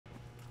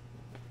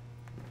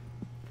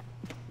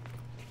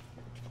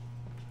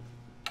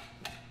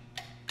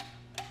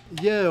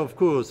Yeah, of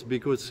course,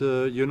 because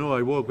you know,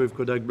 I work with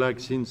Kodak Black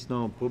since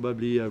now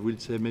probably I will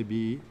say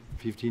maybe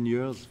 15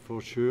 years for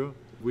sure.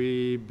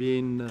 We've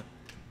been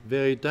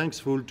very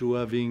thankful to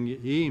having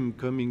him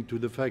coming to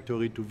the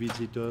factory to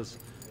visit us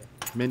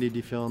many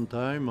different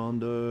times.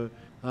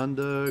 And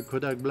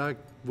Kodak Black,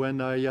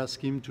 when I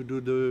asked him to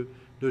do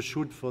the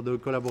shoot for the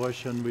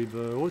collaboration with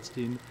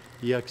Austin,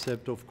 he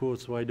accepted, of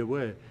course, right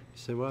away. He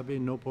said, well,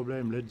 no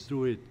problem, let's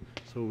do it.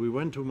 So we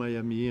went to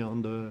Miami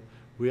and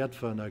we had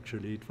fun,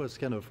 actually. It was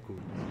kind of cool.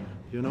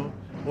 You know,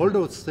 all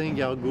those things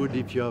are good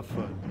if you have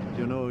fun.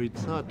 You know,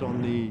 it's not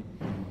only,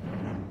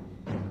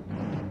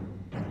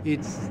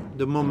 it's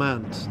the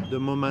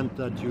moment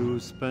that you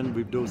spend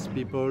with those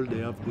people. They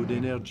have good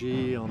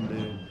energy and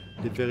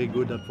they're very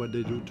good at what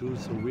they do too,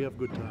 so we have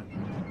good time.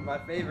 My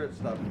favorite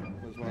stuff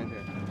was right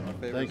here. My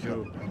favorite Thank stuff.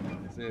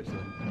 you. Seriously.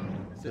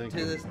 Thank To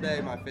you. this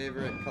day, my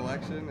favorite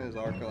collection is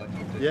our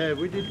collection too. Yeah,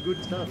 we did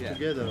good stuff Yeah.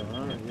 together.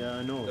 Huh? Yeah,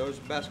 I know. Those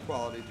best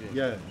quality jeans.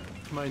 Yeah.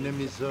 My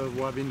name is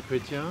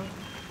CHRETIEN.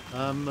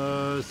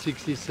 I'm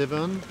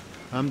 67.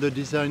 I'm the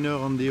designer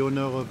and the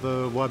owner of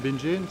BABBITT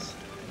Jeans.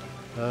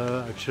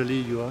 Actually,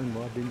 you are in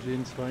BABBITT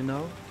Jeans right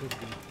now.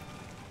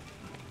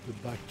 The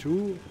back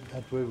too.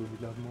 That way we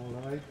will have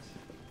more light.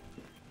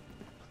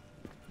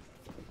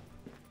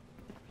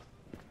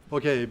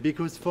 Okay,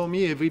 because for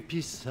me every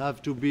piece has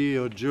to be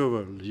a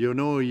jewel. You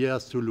know, it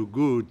has to look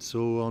good.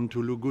 So, and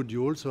to look good,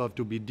 you also have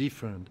to be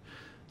different.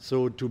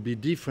 So to be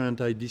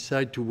different, I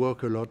decide to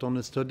work a lot on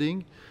the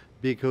studying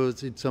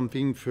because it's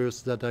something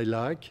first that I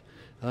like,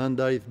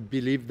 and I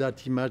believe that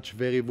he matched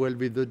very well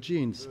with the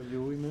jeans.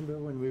 You remember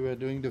when we were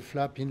doing the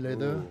flap in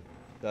leather? Ooh,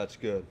 that's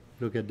good.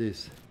 Look at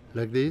this,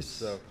 like this.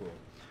 So cool.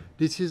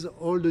 This is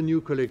all the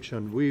new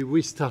collection.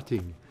 We're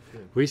starting.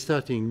 We're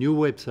starting new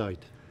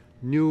website,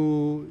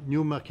 new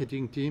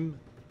marketing team,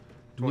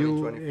 new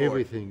 2024.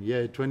 everything.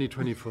 Yeah,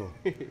 2024.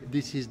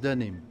 This is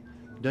Denim.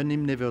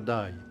 Denim never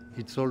die.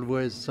 It's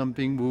always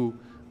something who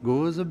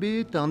goes a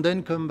bit and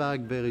then come back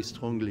very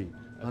strongly.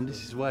 And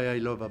this is why I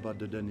love about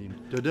the denim.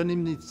 The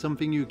denim is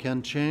something you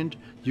can change.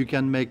 You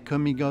can make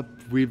coming up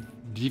with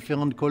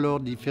different color,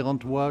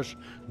 different wash,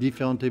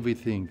 different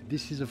everything.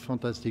 This is a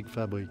fantastic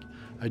fabric.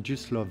 I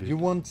just love it. You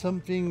want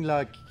something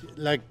like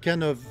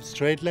kind of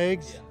straight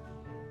legs?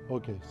 Yeah.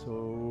 Okay,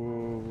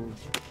 so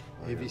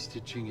heavy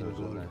stitching in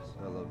gold. Nice.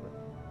 I love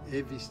that.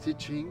 Heavy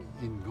stitching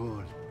in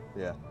gold.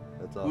 Yeah,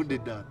 that's awesome. Who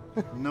did that?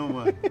 No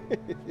one.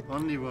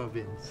 Only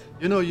Robbins.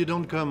 You know, you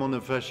don't come on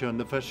the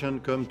fashion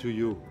come to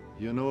you.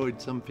 You know,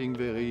 it's something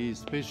very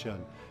special.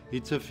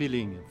 It's a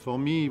feeling. For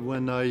me,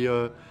 when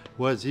I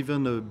was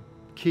even a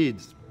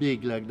kid,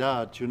 big like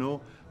that, you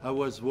know, I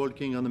was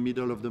walking on the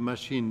middle of the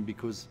machine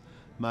because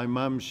my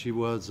mom, she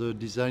was a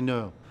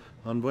designer.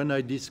 And when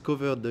I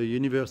discovered the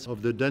universe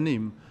of the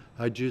denim,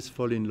 I just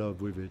fall in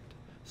love with it.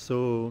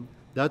 So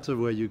that's the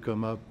way you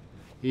come up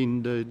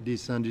in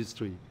this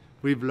industry,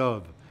 with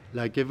love,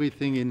 like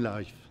everything in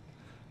life.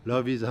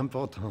 Love is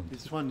important.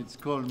 This one, it's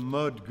called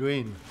Mud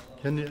Green.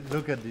 Can you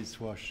look at this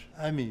wash?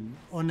 I mean,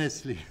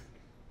 honestly,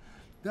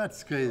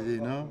 that's crazy,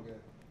 no?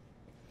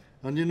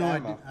 And you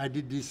know, I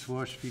did this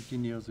wash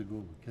 15 years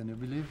ago. Can you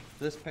believe?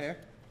 This pair?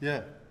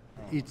 Yeah.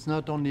 It's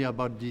not only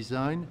about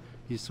design,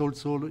 it's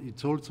also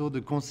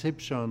the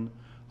conception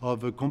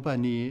of a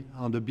company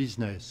and a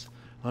business.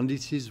 And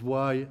this is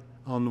why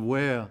and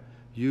where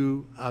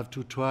you have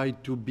to try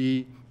to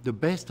be the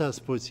best as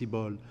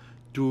possible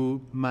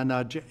to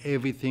manage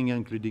everything,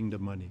 including the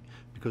money,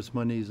 because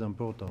money is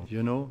important,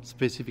 you know,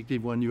 specifically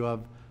when you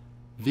have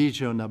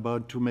vision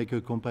about to make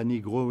a company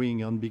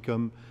growing and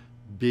become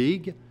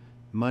big,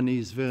 money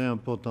is very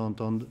important.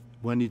 And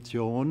when it's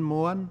your own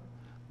one,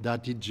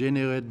 that is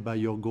generated by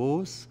your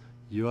growth,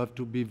 you have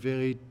to be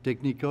very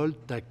technical,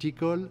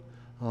 tactical,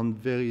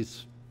 and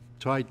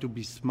try to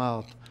be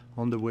smart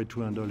on the way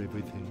to handle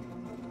everything.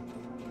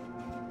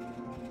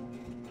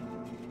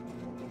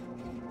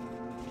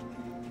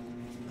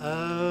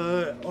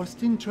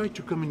 Austin tried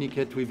to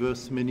communicate with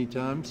us many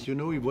times. You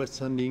know, he was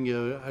sending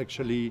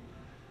actually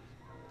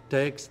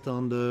text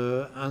on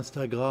the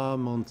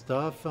Instagram and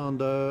stuff.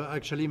 And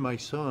actually, my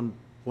son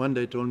one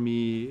day told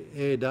me,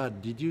 "Hey,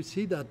 Dad, did you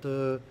see that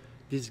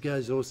this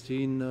guy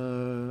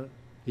Austin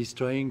is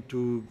trying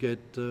to get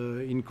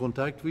in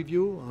contact with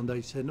you?" And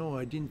I said, "No,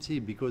 I didn't see,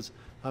 because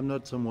I'm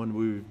not someone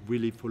who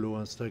really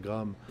follow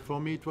Instagram." For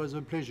me, it was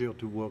a pleasure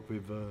to work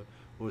with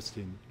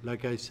Austin.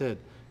 Like I said,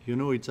 you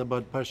know, it's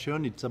about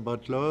passion, it's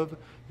about love,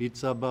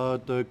 it's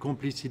about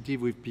complicity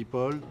with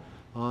people,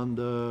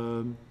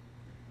 and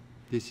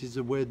this is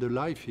the way the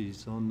life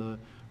is. And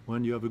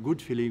when you have a good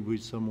feeling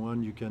with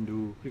someone, you can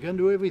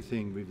do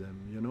everything with them.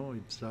 You know,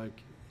 it's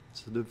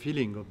the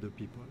feeling of the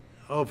people.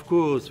 Of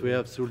course, we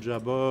have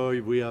Soulja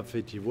Boy, we have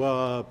Fetty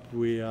Wap,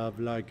 we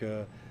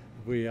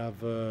have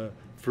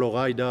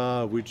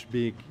Florida, which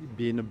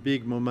been a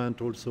big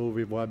moment also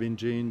with BABBITT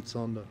Jeans,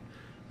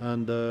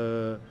 and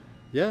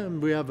yeah,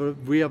 we have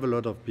a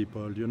lot of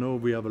people. You know,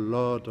 we have a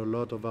lot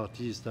of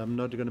artists. I'm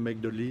not going to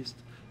make the list,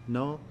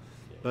 no,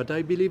 but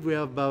I believe we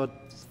have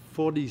about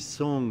 40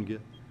 songs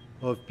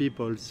of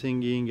people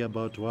singing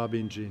about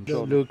Robin jeans.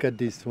 Sure. Look at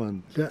this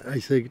one. I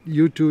say,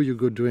 you too, you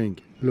go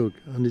drink. Look,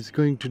 and it's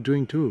going to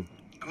drink too.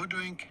 Go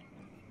drink.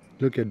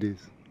 Look at this.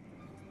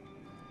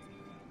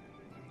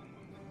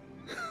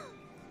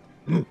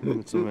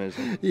 It's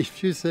amazing.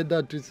 If you said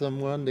that to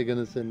someone, they're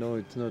gonna say no,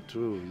 it's not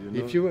true. You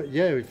know?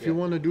 If you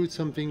want to do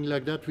something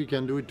like that, we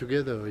can do it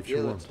together. If you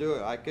want. Let's do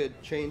it. I could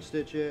chain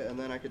stitch it and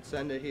then I could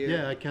send it here.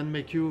 Yeah, I can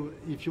make you.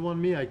 If you want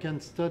me, I can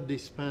stud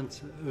these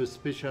pants a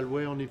special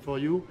way only for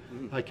you.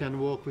 I can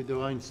work with the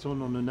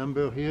rhinestone on a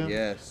number here.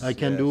 Yes. I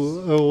can do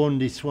on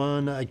this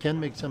one. I can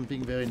make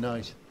something very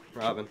nice.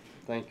 Robin,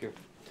 thank you.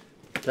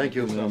 Thank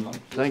you, so man. much.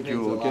 Thank you.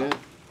 Means a Okay. lot.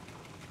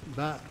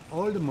 But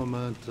all the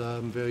moments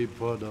I'm very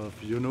proud of.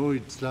 You know,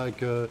 it's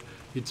like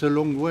it's a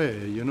long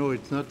way. You know,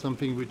 it's not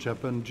something which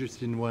happened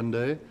just in one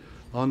day.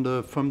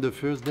 From the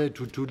first day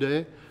to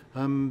today,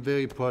 I'm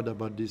very proud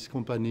about this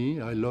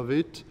company. I love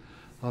it,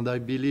 and I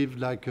believe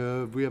like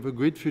we have a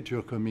great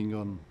future coming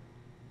on.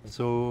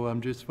 So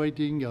I'm just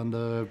waiting and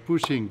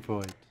pushing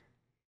for it.